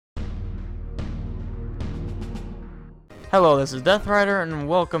Hello, this is Death Rider, and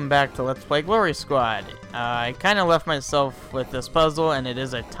welcome back to Let's Play Glory Squad. I kind of left myself with this puzzle, and it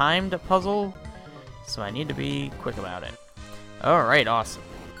is a timed puzzle, so I need to be quick about it. Alright, awesome.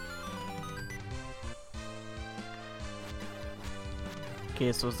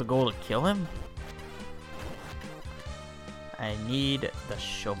 Okay, so is the goal to kill him? I need the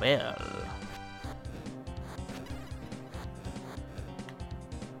shovel.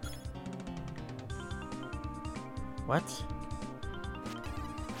 What?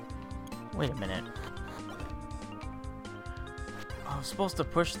 Wait a minute. I was supposed to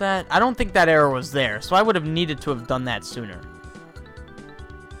push that? I don't think that arrow was there, so I would have needed to have done that sooner.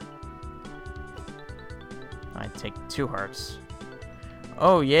 I take 2 hearts.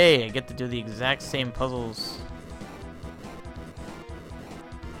 Oh, yay, I get to do the exact same puzzles.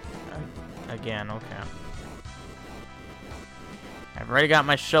 Again, okay. I've already got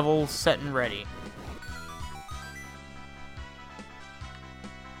my shovel set and ready.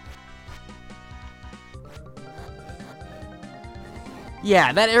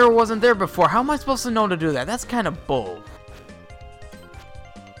 Yeah, that arrow wasn't there before. How am I supposed to know to do that? That's kind of bull.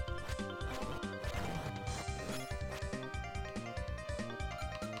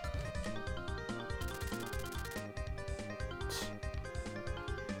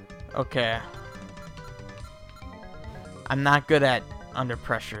 Okay. I'm not good at under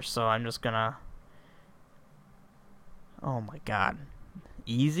pressure, so I'm just gonna... Oh my god.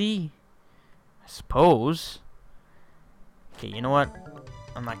 Easy? I suppose. Okay, you know what?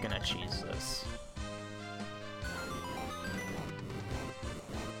 I'm not gonna cheese this.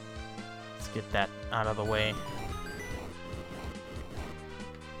 Let's get that out of the way.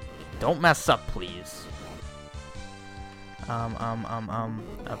 Don't mess up, please.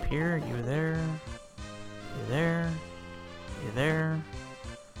 Up here, you there. You there. You there.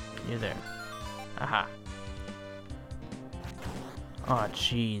 You there. Aha. Oh,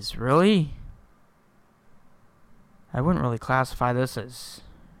 jeez, really? I wouldn't really classify this as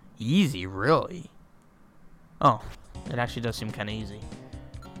easy, really. Oh, it actually does seem kind of easy.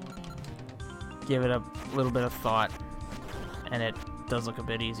 Give it a little bit of thought, and it does look a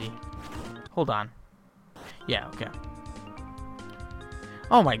bit easy. Hold on. Yeah, okay.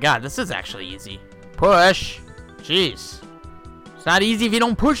 Oh my god, this is actually easy. Push! Jeez. It's not easy if you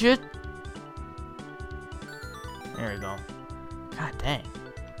don't push it. There we go. God dang.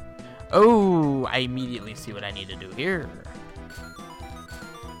 Oh, I immediately see what I need to do here.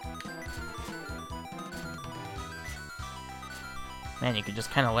 Man, you could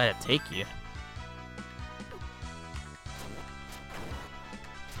just kind of let it take you.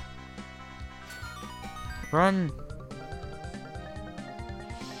 Run.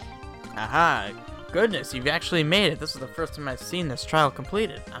 Aha. Goodness, you've actually made it. This is the first time I've seen this trial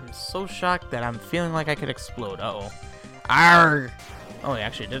completed. I'm so shocked that I'm feeling like I could explode. Uh-oh. Arrgh. Oh, he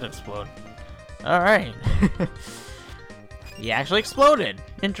actually did explode. Alright. He actually exploded.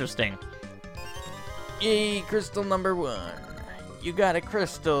 Interesting. Yay, crystal number 1. You got a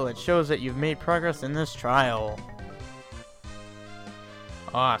crystal. It shows that you've made progress in this trial.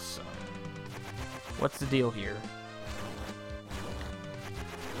 Awesome. What's the deal here?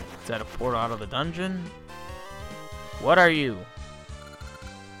 Is that a port out of the dungeon? What are you?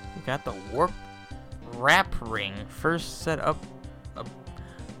 You got the warp wrap ring. First set up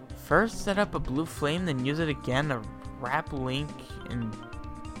a blue flame, then use it again to wrap Link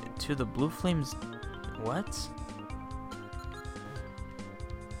into the blue flames. What?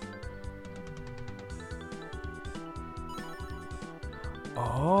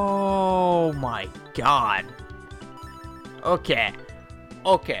 Oh my god. Okay.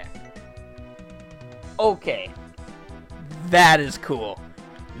 Okay. Okay. That is cool.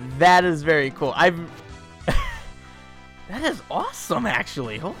 That is very cool. That is awesome,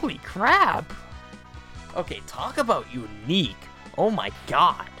 actually. Holy crap. Okay, talk about unique. Oh my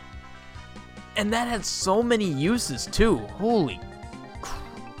god. And that has so many uses, too. Holy.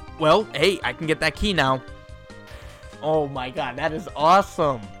 Well, hey, I can get that key now. Oh my god, that is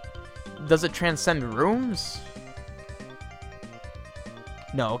awesome. Does it transcend rooms?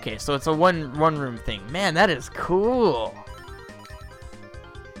 No, okay, so it's a one room thing. Man, that is cool.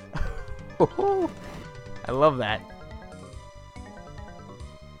 I love that.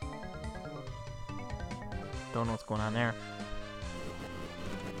 Don't know what's going on there.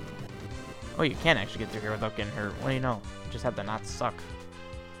 Oh, you can actually get through here without getting hurt. What do you know? You just have to not suck.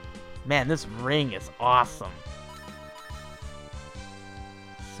 Man, this ring is awesome.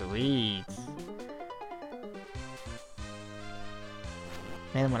 Sweet.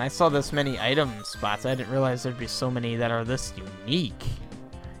 Man, when I saw this many item spots, I didn't realize there'd be so many that are this unique.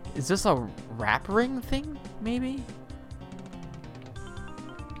 Is this a wrap ring thing, maybe?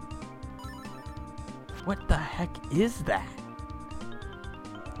 What the heck is that?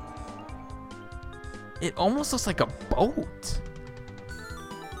 It almost looks like a boat.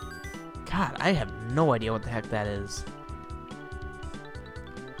 God, I have no idea what the heck that is.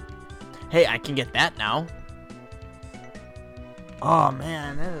 Hey, I can get that now. Oh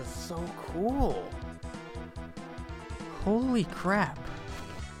man, that is so cool. Holy crap.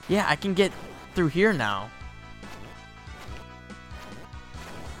 Yeah, I can get through here now.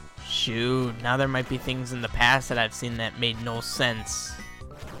 Shoot, now there might be things in the past that I've seen that made no sense.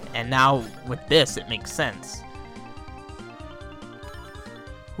 And now, with this, it makes sense.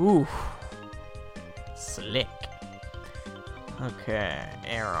 Ooh. Slick. Okay,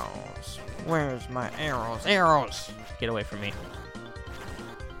 arrows. Where's my arrows? Arrows! Get away from me.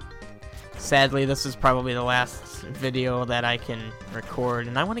 Sadly, this is probably the last video that I can record,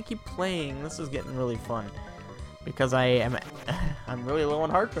 and I want to keep playing. This is getting really fun. Because I'm really low on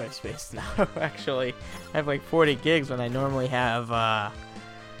hard drive space now, actually. I have like 40 gigs when I normally have well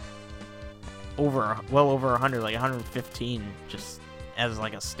over 100, like 115, just as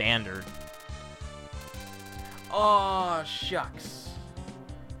like a standard. Oh, shucks.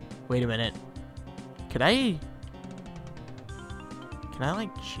 Wait a minute. Can I like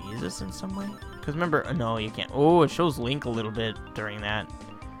cheese this in some way? Because remember, no, you can't. Oh, it shows Link a little bit during that.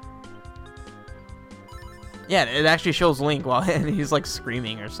 Yeah, it actually shows Link while he's like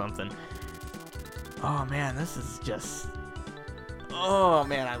screaming or something. Oh man, this is just... Oh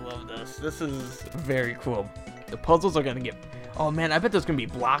man, I love this. This is very cool. The puzzles are gonna get... Oh man, I bet there's gonna be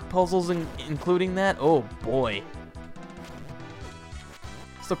block puzzles including that. Oh boy.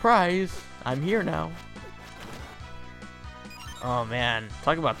 Surprise! I'm here now. Oh man,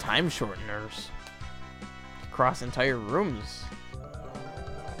 talk about time shorteners. Across entire rooms.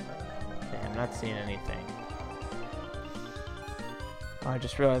 Okay, I'm not seeing anything. Oh, I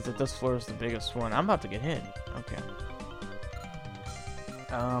just realized that this floor is the biggest one. I'm about to get hit. Okay.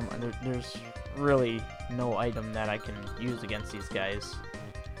 There's really no item that I can use against these guys.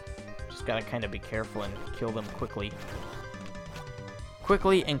 Just gotta kind of be careful and kill them quickly.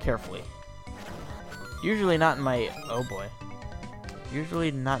 Quickly and carefully. Usually not in my... Oh boy.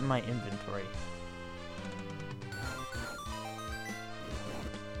 Usually not in my inventory.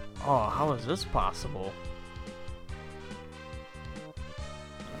 Oh, how is this possible?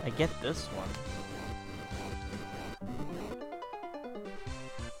 I get this one.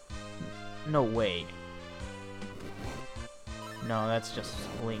 No way. No, that's just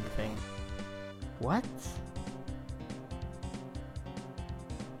a Link thing. What?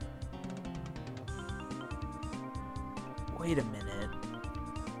 Wait a minute.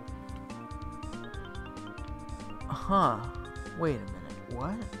 Huh. Wait a minute.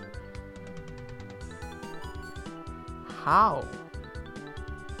 What? How?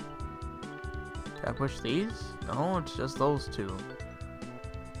 Can I push these? No, it's just those two.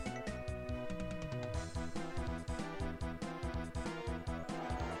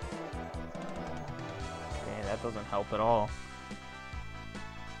 Okay, that doesn't help at all.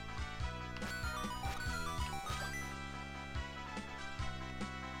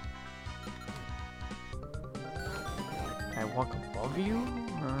 Can I walk above you?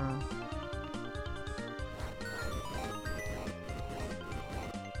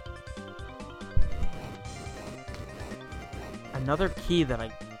 Another key that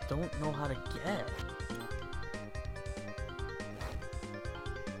I don't know how to get.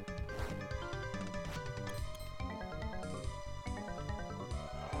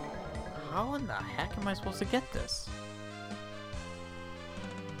 How in the heck am I supposed to get this?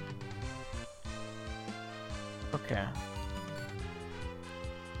 Okay.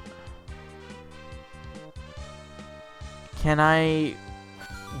 Can I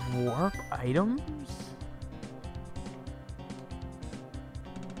warp items?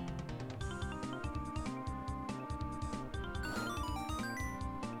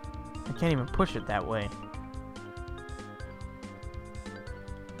 I can't even push it that way.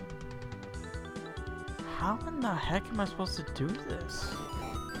 How in the heck am I supposed to do this?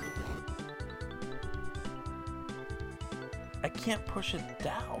 I can't push it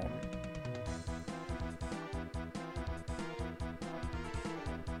down.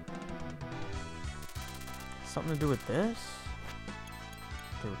 Something to do with this?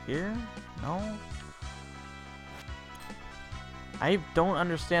 Through here? No? I don't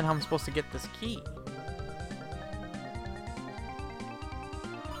understand how I'm supposed to get this key.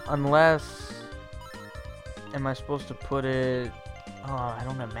 Unless... Am I supposed to put it... Oh, I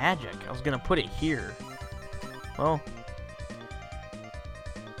don't have magic. I was gonna put it here. Well...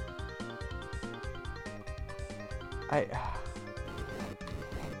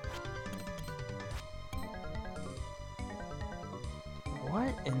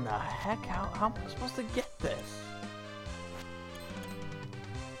 in the heck? How am I supposed to get this?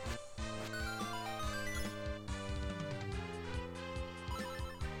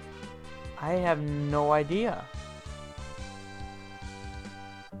 I have no idea.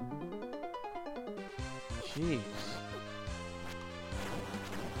 Jeez.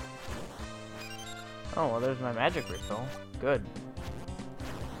 Oh, well, there's my magic refill. Good.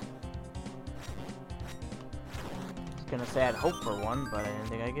 I was gonna say I'd hope for one, but I didn't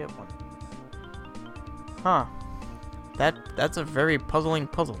think I'd get one. Huh. That's a very puzzling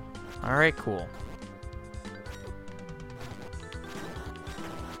puzzle. Alright, cool.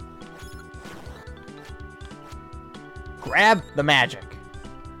 Grab the magic.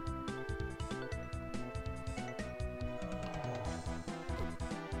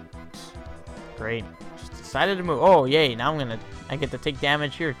 Great. Just decided to move. Oh, yay. Now I get to take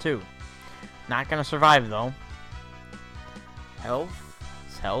damage here, too. Not gonna survive, though. Health?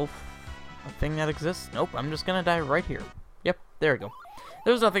 Is health a thing that exists? Nope. I'm just gonna die right here. Yep. There we go.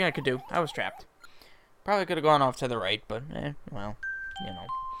 There was nothing I could do. I was trapped. Probably could have gone off to the right, but, well, you know.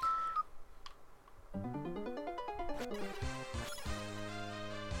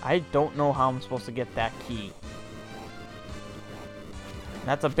 I don't know how I'm supposed to get that key.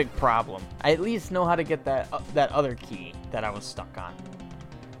 That's a big problem. I at least know how to get that other key that I was stuck on.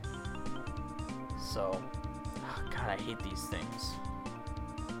 So, oh God, I hate these things.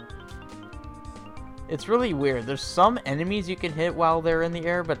 It's really weird. There's some enemies you can hit while they're in the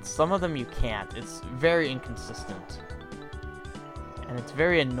air, but some of them you can't. It's very inconsistent. And it's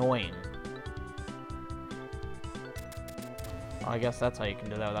very annoying. Oh, I guess that's how you can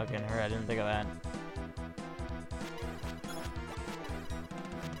do that without getting hurt. I didn't think of that.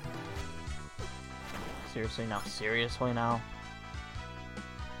 Seriously now? Seriously now?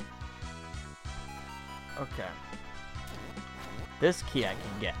 Okay. This key I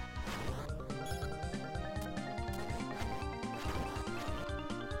can get.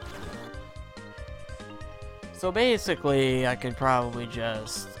 So basically, I could probably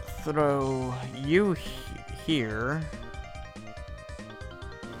just throw you here.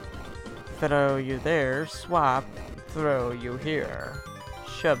 Throw you there, swap, throw you here.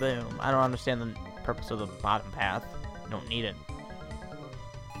 Shaboom. I don't understand the purpose of the bottom path. Don't need it.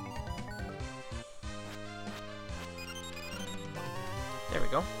 There we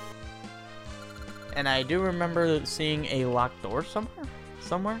go. And I do remember seeing a locked door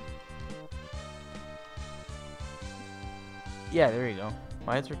somewhere. Yeah, there you go.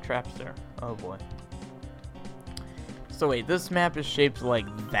 Why is there traps there? Oh boy. So wait, this map is shaped like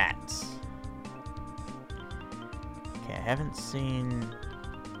that. Okay, I haven't seen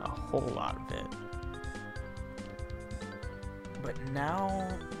a whole lot of it. But now,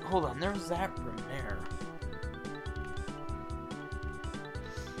 hold on, there's that room there.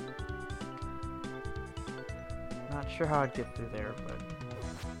 Not sure how I'd get through there, but...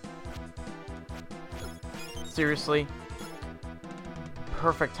 Seriously?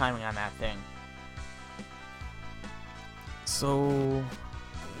 Perfect timing on that thing. So...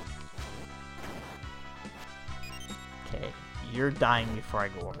 Okay, you're dying before I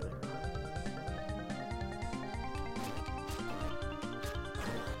go over there.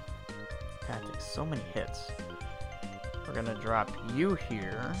 God, it takes so many hits. We're gonna drop you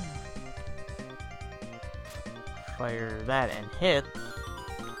here. Fire that and hit.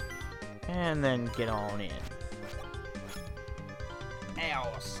 And then get on in.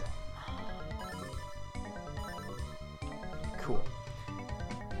 Awesome. Cool.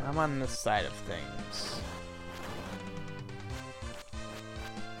 I'm on this side of things.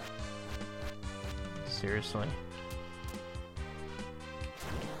 Seriously?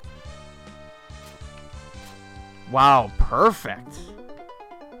 Wow, perfect.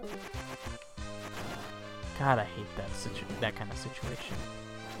 God, I hate that kind of situation.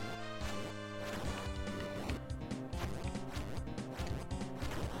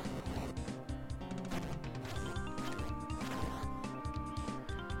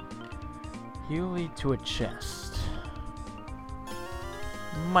 You lead to a chest.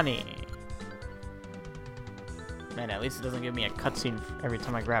 Money. Man, at least it doesn't give me a cutscene every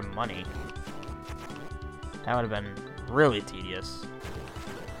time I grab money. That would have been really tedious.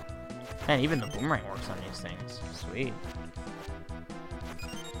 Man, even the boomerang works on these things. Sweet.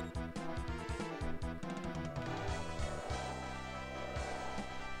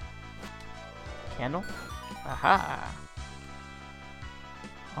 Candle? Aha!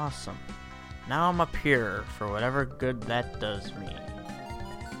 Awesome. Now I'm up here for whatever good that does me.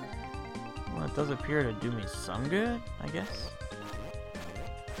 Well, it does appear to do me some good, I guess.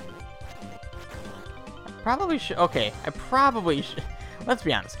 I probably should... Okay, I probably should... Let's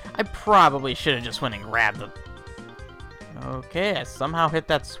be honest. I probably should have just went and grabbed the... Okay, I somehow hit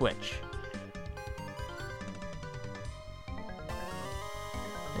that switch.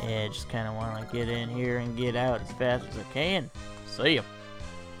 Yeah, just kind of want to get in here and get out as fast as I can. See ya.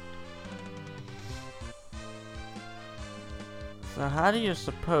 So how do you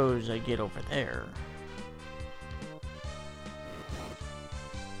suppose I get over there?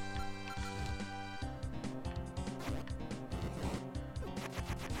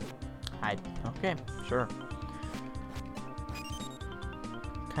 Okay, sure.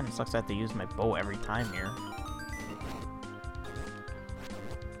 Kind of sucks I have to use my bow every time here.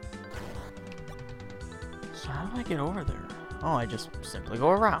 So how do I get over there? Oh, I just simply go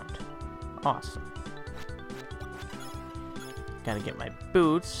around. Awesome. Gotta get my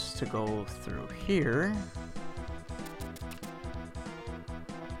boots to go through here.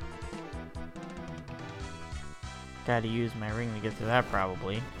 Gotta use my ring to get to that,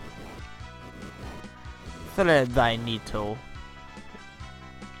 probably. Thread thy needle.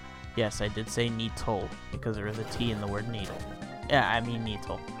 Yes, I did say needle, because there is a T in the word needle. Yeah, I mean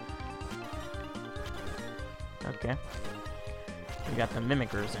needle. Okay. We got the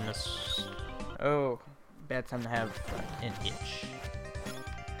mimickers in this. Oh, bad time to have an itch.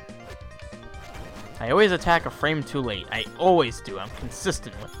 I always attack a frame too late. I always do. I'm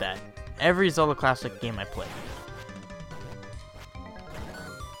consistent with that. Every Zelda Classic game I play.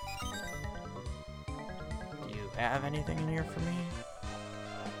 Do you have anything in here for me?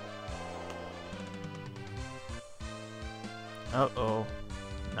 Uh-oh.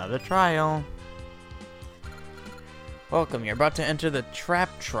 Another trial. Welcome, you're about to enter the trap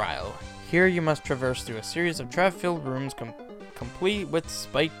trial. Here you must traverse through a series of trap-filled rooms complete with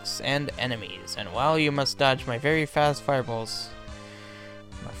spikes and enemies. And while you must dodge my very fast fireballs.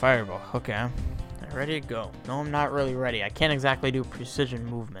 My fireball, okay. Ready to go. No, I'm not really ready. I can't exactly do precision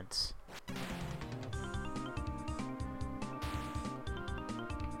movements.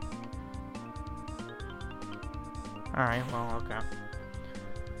 Alright, well, okay.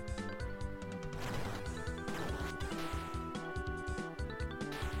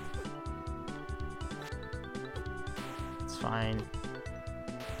 It's fine.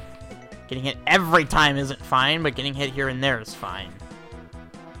 Getting hit every time isn't fine, but getting hit here and there is fine.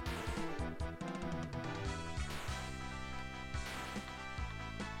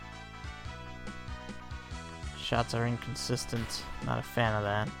 Shots are inconsistent. Not a fan of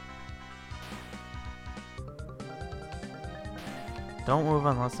that. Don't move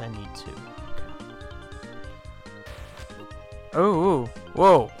unless I need to. Oh,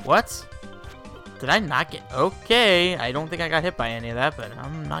 whoa, what? Did I not get... Okay, I don't think I got hit by any of that, but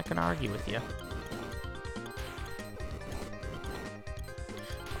I'm not gonna argue with you.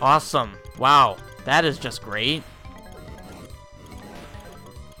 Awesome. Wow, that is just great.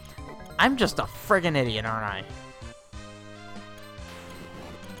 I'm just a friggin' idiot, aren't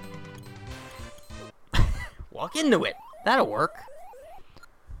I? Walk into it. That'll work.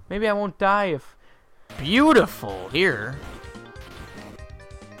 Maybe I won't die if... Beautiful here.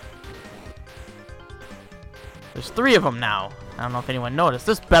 There's 3 of them now. I don't know if anyone noticed.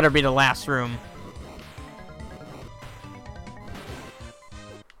 This better be the last room.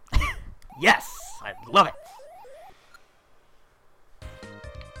 Yes! I love it!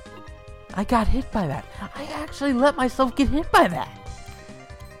 I got hit by that. I actually let myself get hit by that.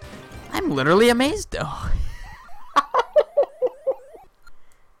 I'm literally amazed, though.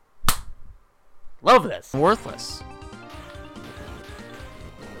 Love this. Worthless.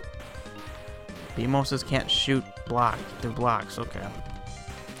 Beamoses can't shoot through blocks. Okay.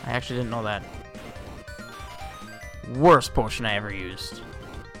 I actually didn't know that. Worst potion I ever used.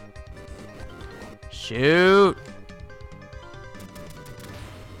 Shoot.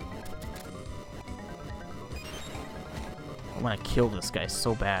 I want to kill this guy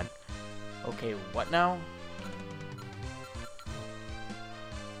so bad. Okay, what now?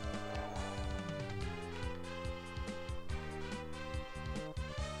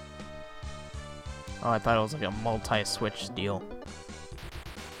 Oh, I thought it was like a multi-switch deal.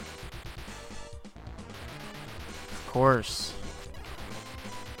 Of course.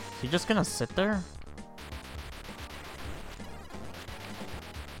 Is he just gonna sit there?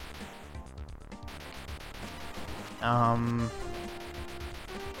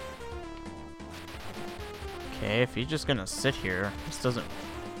 Okay, if he's just gonna sit here, this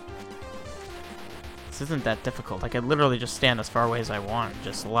isn't that difficult. I could literally just stand as far away as I want,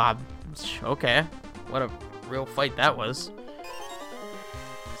 just lob. Okay. What a real fight that was.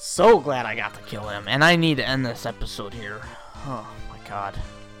 So glad I got to kill him. And I need to end this episode here. Oh my god.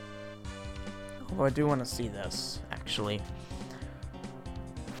 Oh, I do want to see this, actually.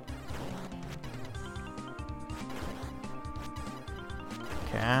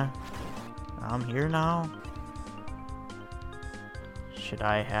 Okay. I'm here now. Should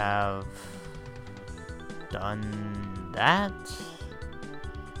I have done that?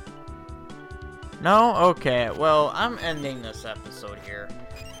 No? Okay. Well, I'm ending this episode here.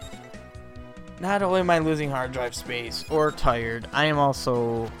 Not only am I losing hard drive space or tired, I am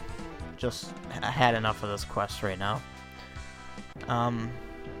also just had enough of this quest right now. I'm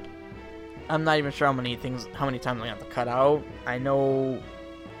not even sure how many times I'm gonna have to cut out. I know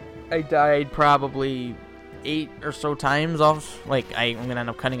I died probably 8 or so times off. Like, I'm gonna end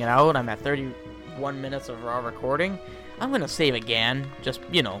up cutting it out. I'm at 31 minutes of raw recording. I'm gonna save again, just,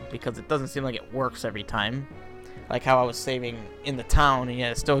 you know, because it doesn't seem like it works every time. Like how I was saving in the town, and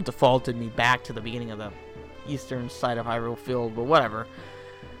yet it still defaulted me back to the beginning of the eastern side of Hyrule Field, but whatever.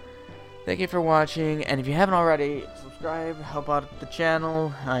 Thank you for watching, and if you haven't already, subscribe, help out the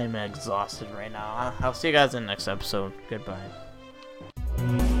channel. I'm exhausted right now. I'll see you guys in the next episode. Goodbye.